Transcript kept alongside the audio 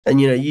And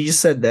you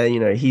just said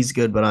there, he's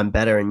good, but I'm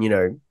better. And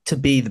to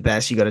be the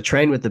best, you got to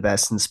train with the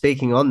best. And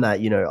speaking on that,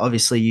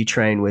 obviously you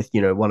train with,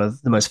 one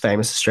of the most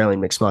famous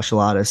Australian mixed martial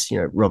artists,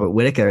 Robert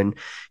Whittaker. And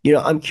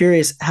I'm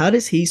curious, how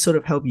does he sort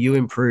of help you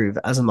improve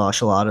as a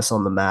martial artist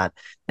on the mat?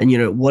 And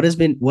what has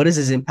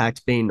his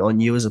impact been on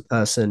you as a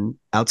person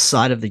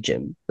outside of the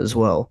gym as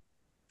well?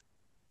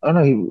 I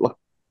don't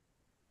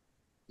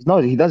know.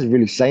 He doesn't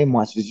really say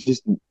much. It's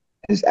just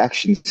his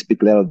actions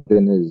speak louder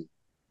than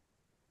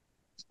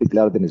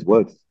his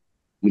words.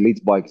 He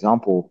leads by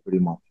example, pretty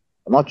much.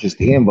 And not just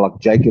him, but like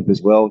Jacob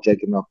as well.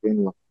 Jacob and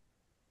Alfredo, like,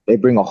 they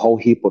bring a whole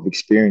heap of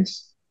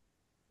experience.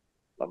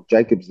 Like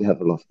Jacob's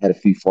had a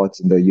few fights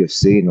in the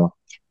UFC,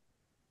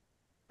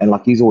 and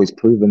like he's always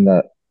proven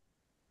that,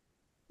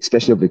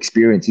 especially of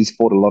experience, he's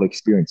fought a lot of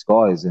experienced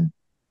guys, and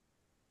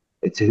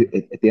at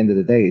the end of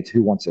the day, it's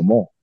who wants it more.